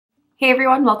Hey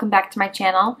everyone, welcome back to my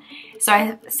channel. So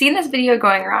I've seen this video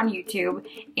going around YouTube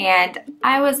and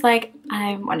I was like,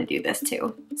 I want to do this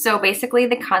too. So basically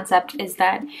the concept is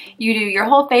that you do your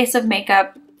whole face of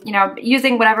makeup, you know,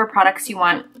 using whatever products you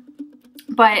want,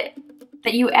 but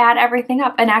that you add everything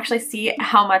up and actually see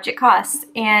how much it costs.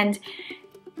 And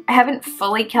I haven't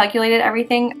fully calculated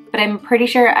everything, but I'm pretty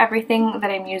sure everything that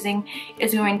I'm using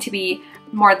is going to be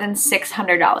more than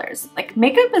 $600. Like,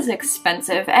 makeup is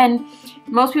expensive and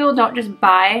most people don't just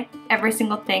buy every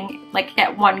single thing like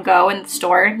at one go in the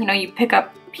store. You know, you pick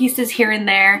up pieces here and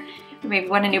there, or maybe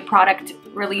when a new product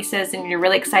releases and you're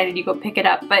really excited, you go pick it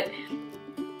up. But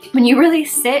when you really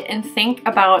sit and think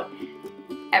about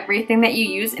everything that you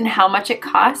use and how much it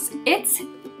costs, it's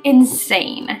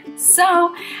insane.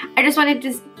 So I just wanted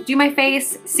to do my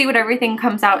face, see what everything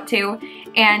comes out to,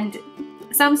 and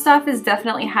some stuff is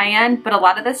definitely high-end, but a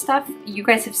lot of this stuff you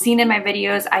guys have seen in my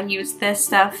videos. I use this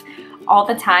stuff all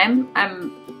the time.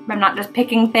 I'm not just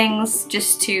picking things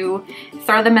just to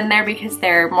throw them in there because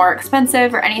they're more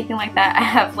expensive or anything like that. I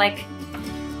have, like,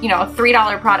 you know,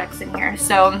 $3 products in here.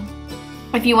 So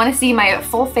if you want to see my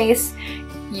full face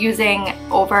using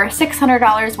over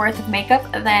 $600 worth of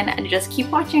makeup, then just keep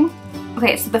watching.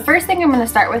 Okay, so the first thing I'm going to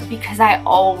start with, because I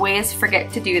always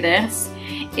forget to do this,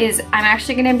 is I'm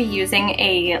actually going to be using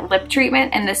a lip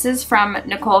treatment, and this is from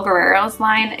Nicole Guerrero's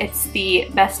line. It's the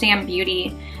Best Damn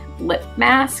Beauty lip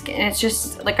mask, and it's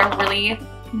just like a really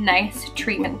nice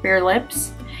treatment for your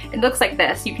lips. It looks like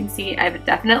this. You can see I've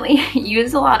definitely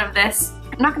used a lot of this.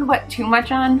 I'm not going to put too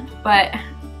much on, but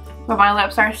my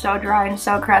lips are so dry and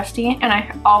so crusty, and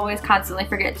I always constantly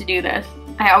forget to do this.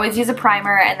 I always use a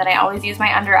primer, and then I always use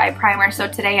my under eye primer. So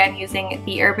today I'm using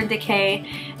the Urban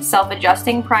Decay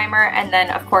Self-Adjusting Primer, and then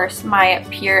of course my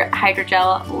Pure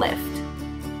Hydrogel Lift.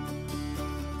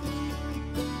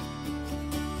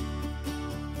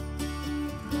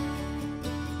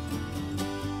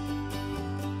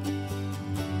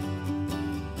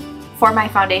 For my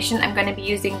foundation, I'm going to be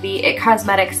using the IT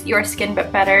Cosmetics Your Skin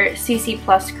But Better CC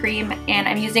Plus Cream, and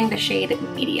I'm using the shade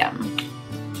Medium.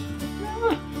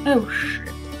 Oh shit.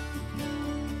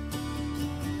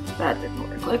 That didn't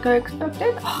work like I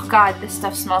expected. Oh god, this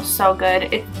stuff smells so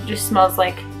good. It just smells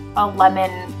like a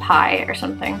lemon pie or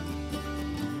something.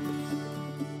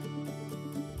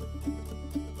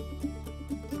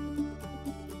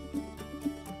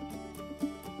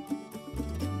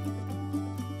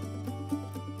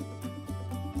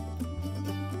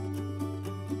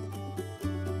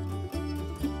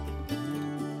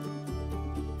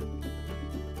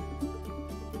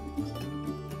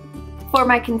 For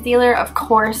my concealer, of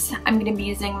course, I'm going to be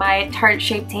using my Tarte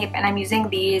Shape Tape, and I'm using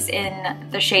these in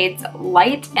the shades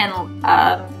Light and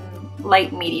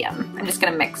Light Medium. I'm just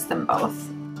going to mix them both.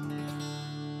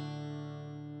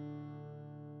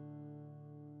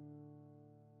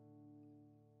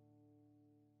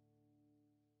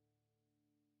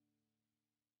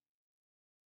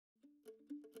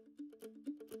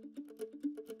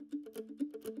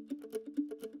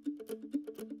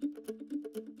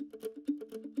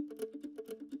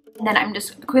 And then I'm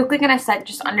just quickly going to set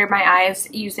just under my eyes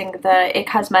using the IT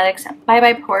Cosmetics Bye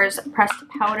Bye Pores Pressed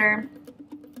Powder.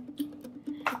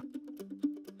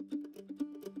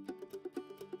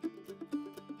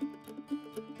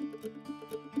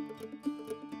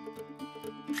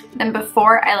 Then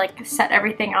before I set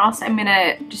everything else, I'm going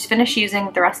to just finish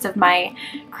using the rest of my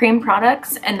cream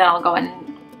products, and then I'll go and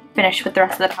finish with the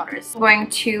rest of the powders. I'm going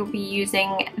to be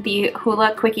using the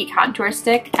HOOLA Quickie Contour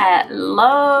Stick. I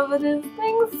love this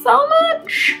thing so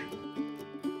much!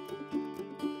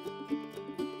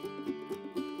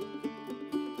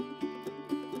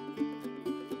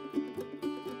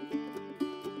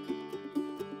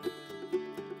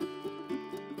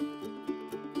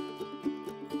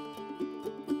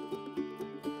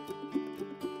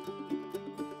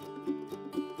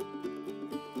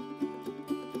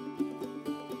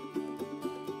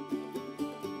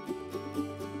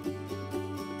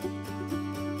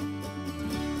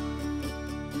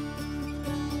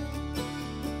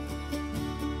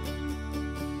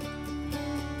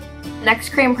 Next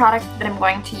cream product that I'm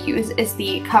going to use is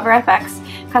the Cover FX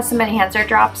Custom Enhancer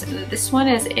Drops. This one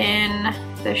is in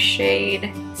the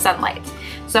shade Sunlight.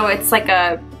 So it's like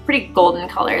a pretty golden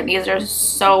color. These are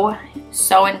so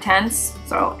intense.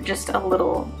 So just a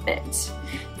little bit. That's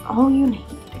all you need.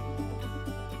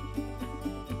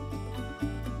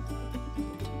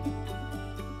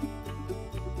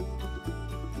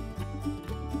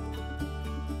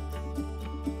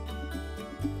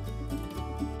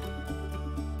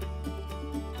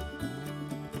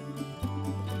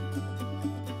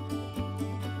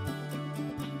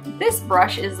 This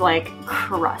brush is like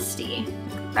crusty.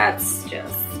 That's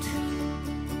just...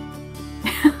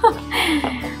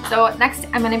 So next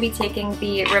I'm going to be taking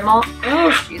the Rimmel,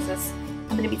 oh Jesus,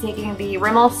 I'm going to be taking the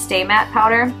Rimmel Stay Matte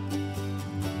powder,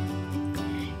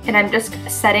 and I'm just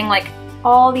setting like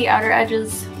all the outer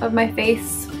edges of my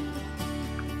face.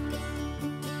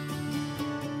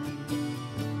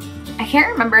 I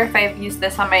can't remember if I've used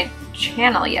this on my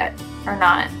channel yet or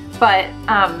not, but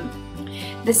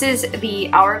this is the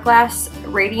Hourglass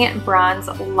Radiant Bronze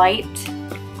Light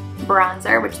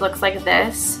Bronzer, which looks like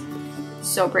this.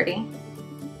 So pretty.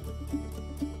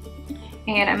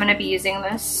 And I'm going to be using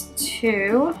this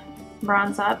to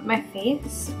bronze up my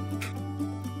face.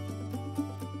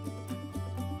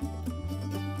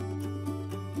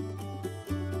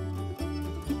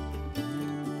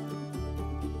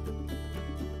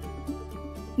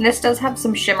 And this does have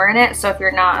some shimmer in it, so if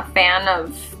you're not a fan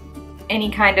of any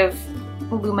kind of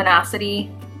luminosity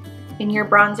in your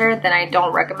bronzer, then I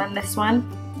don't recommend this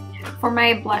one. For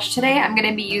my blush today, I'm going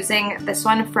to be using this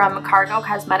one from Cargo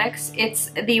Cosmetics. It's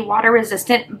the water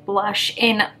resistant blush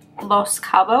in Los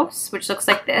Cabos, which looks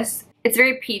like this. It's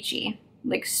very peachy,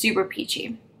 like super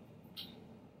peachy,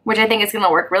 which I think is going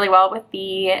to work really well with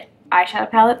the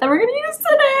eyeshadow palette that we're going to use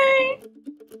today.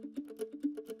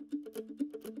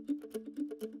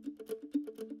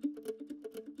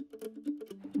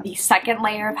 The second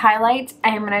layer of highlight, I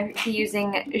am going to be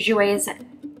using JOUER's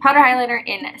powder highlighter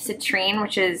in Citrine,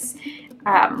 which is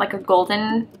like a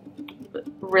golden,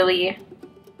 really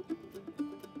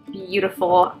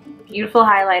beautiful, beautiful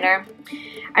highlighter.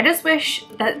 I just wish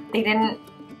that they didn't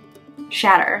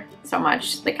shatter so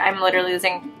much. Like, I'm literally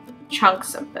using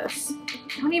chunks of this.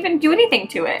 I don't even do anything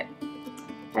to it.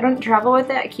 I don't travel with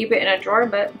it. I keep it in a drawer,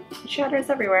 but it shatters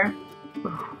everywhere.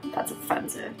 Ooh, that's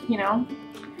offensive, you know?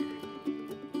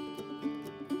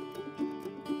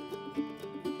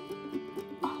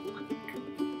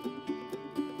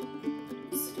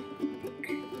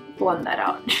 Blend that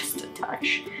out just a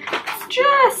touch.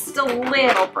 Just a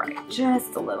little bright.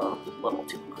 Just a little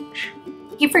too much.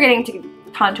 I keep forgetting to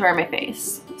contour my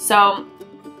face. So,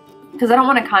 because I don't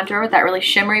want to contour with that really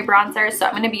shimmery bronzer, so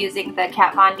I'm going to be using the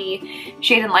Kat Von D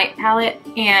Shade and Light palette,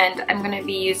 and I'm going to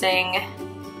be using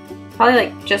probably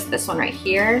like just this one right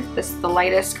here. This is the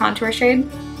lightest contour shade.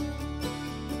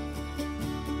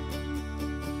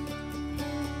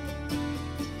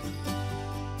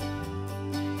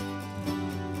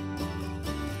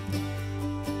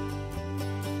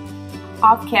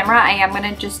 Off camera, I am going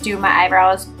to just do my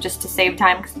eyebrows just to save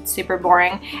time because it's super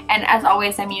boring. And as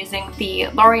always, I'm using the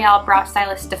L'Oreal Brow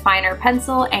Stylist Definer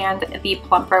Pencil and the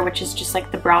Plumper, which is just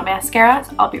like the brow mascara.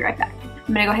 So I'll be right back.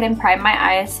 I'm going to go ahead and prime my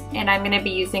eyes, and I'm going to be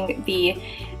using the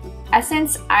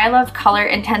Essence I Love Color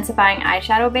Intensifying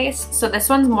Eyeshadow Base. So this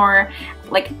one's more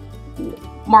like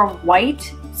more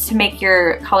white to make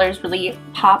your colors really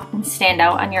pop and stand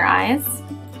out on your eyes.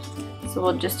 So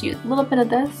we'll just use a little bit of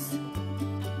this.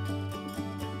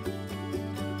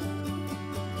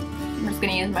 I'm just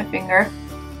gonna use my finger.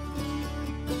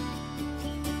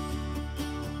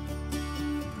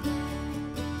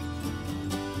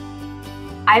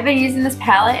 I've been using this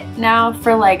palette now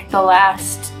for like the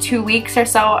last 2 weeks or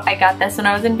so. I got this when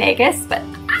I was in Vegas, but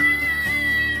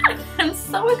I'm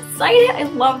so excited. I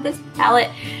love this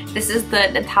palette. This is the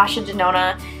NATASHA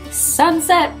DENONA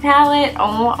Sunset palette.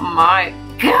 Oh my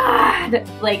god.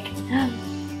 Like,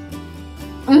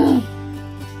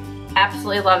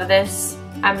 absolutely love this.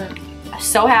 I'm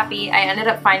so happy. I ended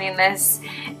up finding this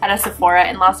at a Sephora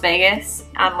in Las Vegas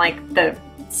on like the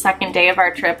second day of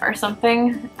our trip or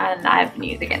something, and I've been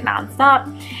using it nonstop.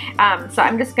 So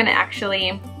I'm just gonna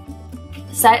actually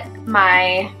set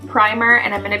my primer,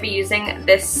 and I'm gonna be using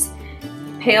this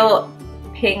pale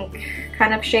pink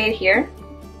kind of shade here.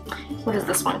 What is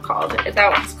this one called?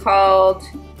 That one's called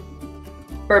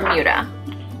Bermuda.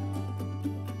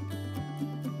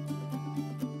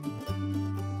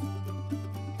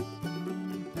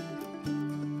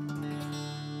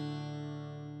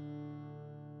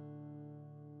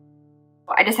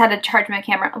 I just had to charge my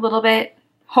camera a little bit.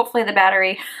 Hopefully the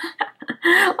battery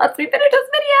lets me finish this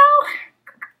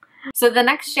video. So the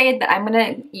next shade that I'm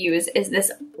gonna use is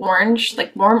this orange,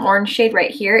 like warm orange shade right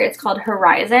here. It's called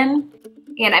Horizon.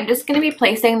 And I'm just gonna be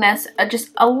placing this just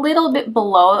a little bit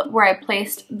below where I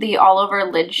placed the all over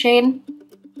lid shade.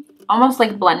 Almost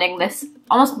like blending this,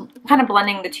 almost kind of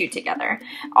blending the two together.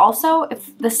 Also,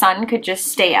 if the sun could just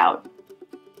stay out.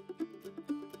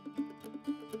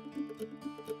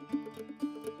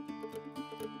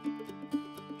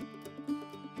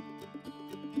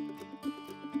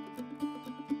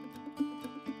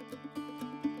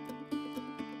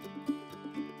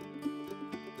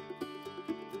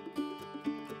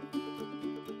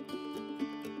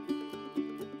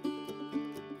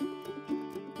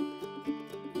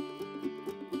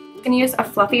 I'm gonna use a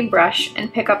fluffy brush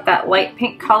and pick up that light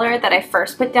pink color that I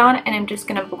first put down, and I'm just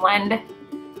gonna blend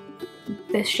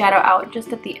this shadow out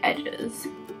just at the edges.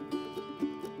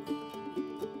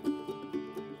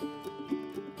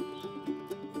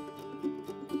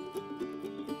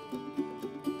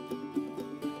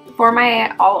 For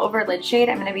my all over lid shade,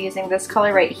 I'm gonna be using this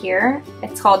color right here.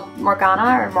 It's called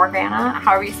Morgana,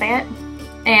 however you say it.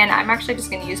 And I'm actually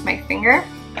just gonna use my finger.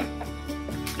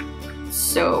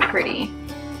 So pretty.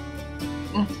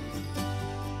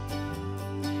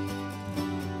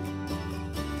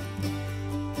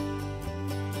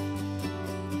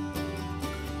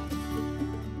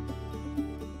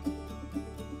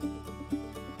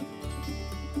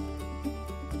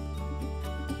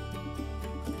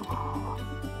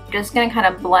 Just gonna kind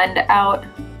of blend out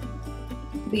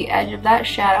the edge of that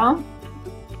shadow.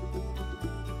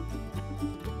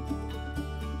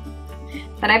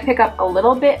 Then I pick up a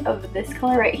little bit of this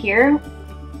color right here,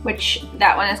 which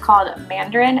that one is called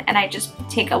Mandarin, and I just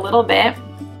take a little bit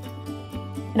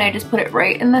and I just put it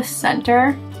right in the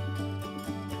center,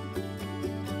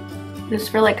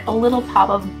 just for like a little pop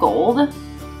of gold.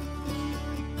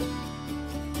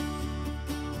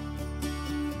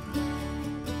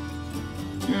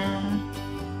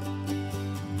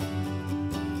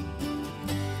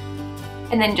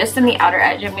 And then just in the outer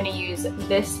edge, I'm going to use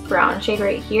this brown shade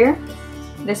right here.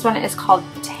 This one is called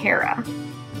Terra.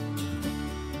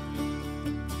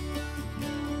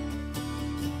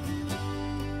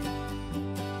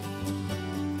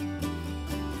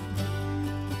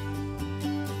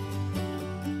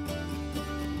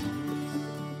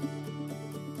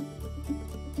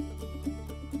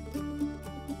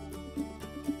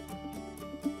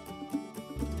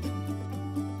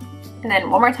 And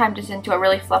then one more time, just into a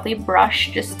really fluffy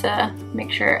brush, just to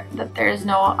make sure that there's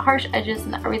no harsh edges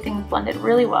and that everything's blended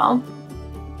really well.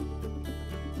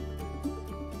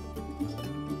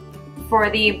 For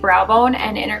the brow bone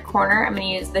and inner corner, I'm going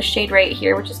to use the shade right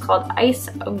here, which is called Ice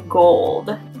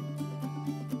Gold.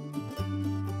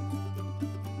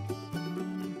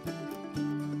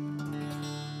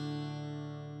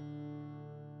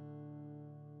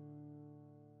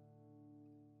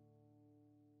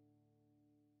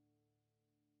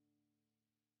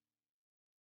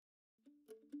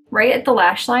 Right at the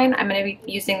lash line, I'm going to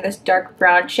be using this dark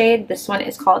brown shade. This one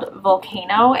is called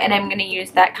Volcano, and I'm going to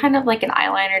use that kind of like an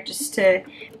eyeliner just to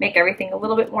make everything a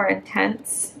little bit more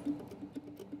intense.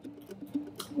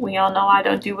 We all know I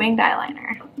don't do winged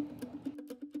eyeliner.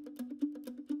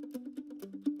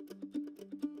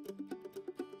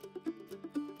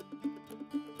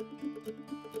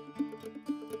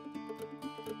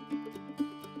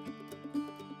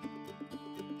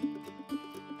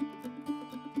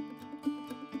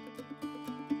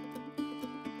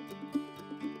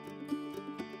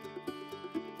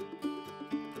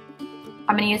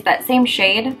 I'm going to use that same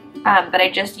shade that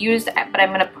I just used, but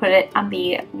I'm going to put it on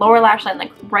the lower lash line,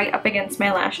 like right up against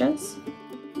my lashes.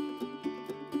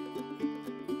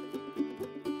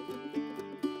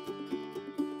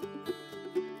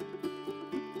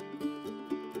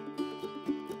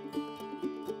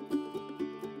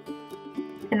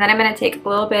 And then I'm going to take a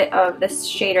little bit of this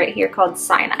shade right here called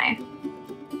Sinai.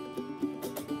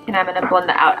 And I'm going to blend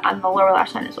that out on the lower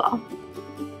lash line as well.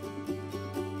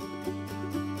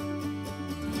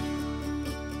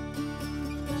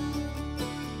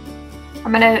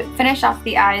 I'm going to finish off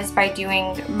the eyes by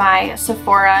doing my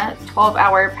Sephora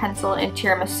 12-Hour Pencil in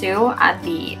Tiramisu on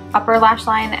the upper lash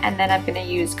line, and then I'm going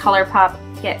to use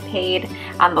ColourPop Get Paid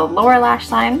on the lower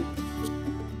lash line.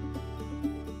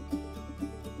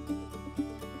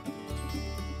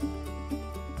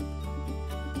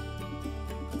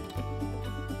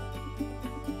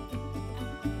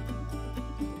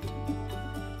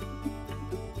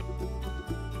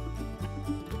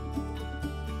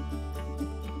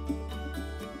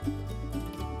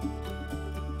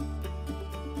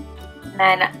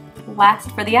 And then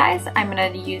last for the eyes, I'm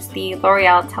going to use the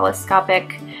L'Oreal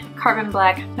Telescopic Carbon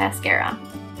Black Mascara.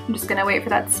 I'm just going to wait for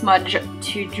that smudge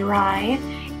to dry.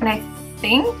 And I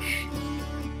think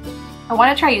I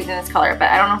want to try using this color, but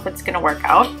I don't know if it's going to work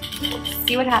out. We'll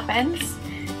see what happens.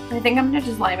 I think I'm going to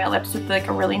just line my lips with like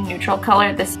a really neutral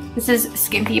color. This is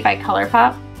Skimpy by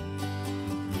ColourPop.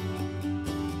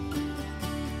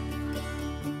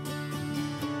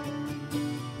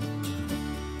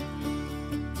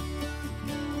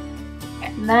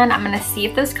 And then I'm going to see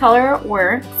if this color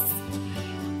works.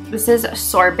 This is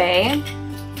Sorbet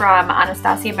from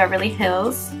Anastasia Beverly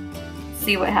Hills.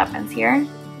 See what happens here.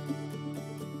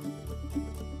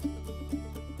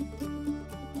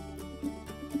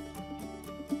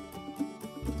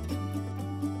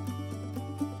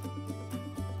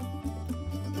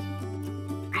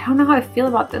 I don't know how I feel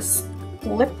about this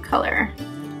lip color.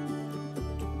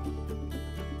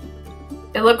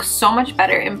 It looks so much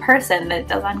better in person than it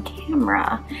does on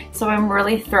camera, so I'm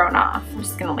really thrown off. I'm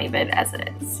just gonna leave it as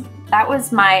it is. That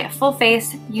was my full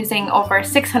face using over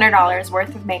 $600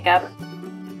 worth of makeup.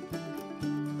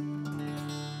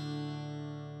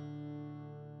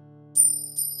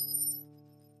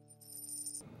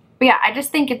 But yeah, I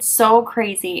just think it's so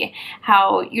crazy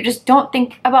how you just don't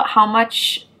think about how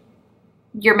much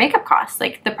your makeup costs.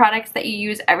 Like the products that you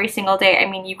use every single day. I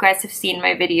mean, you guys have seen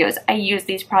my videos. I use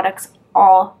these products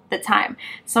all the time.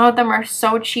 Some of them are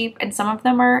so cheap and some of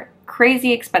them are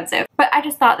crazy expensive. But I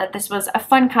just thought that this was a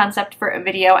fun concept for a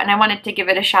video and I wanted to give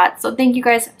it a shot. So thank you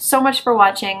guys so much for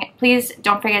watching. Please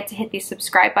don't forget to hit the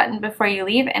subscribe button before you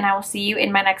leave and I will see you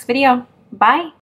in my next video. Bye!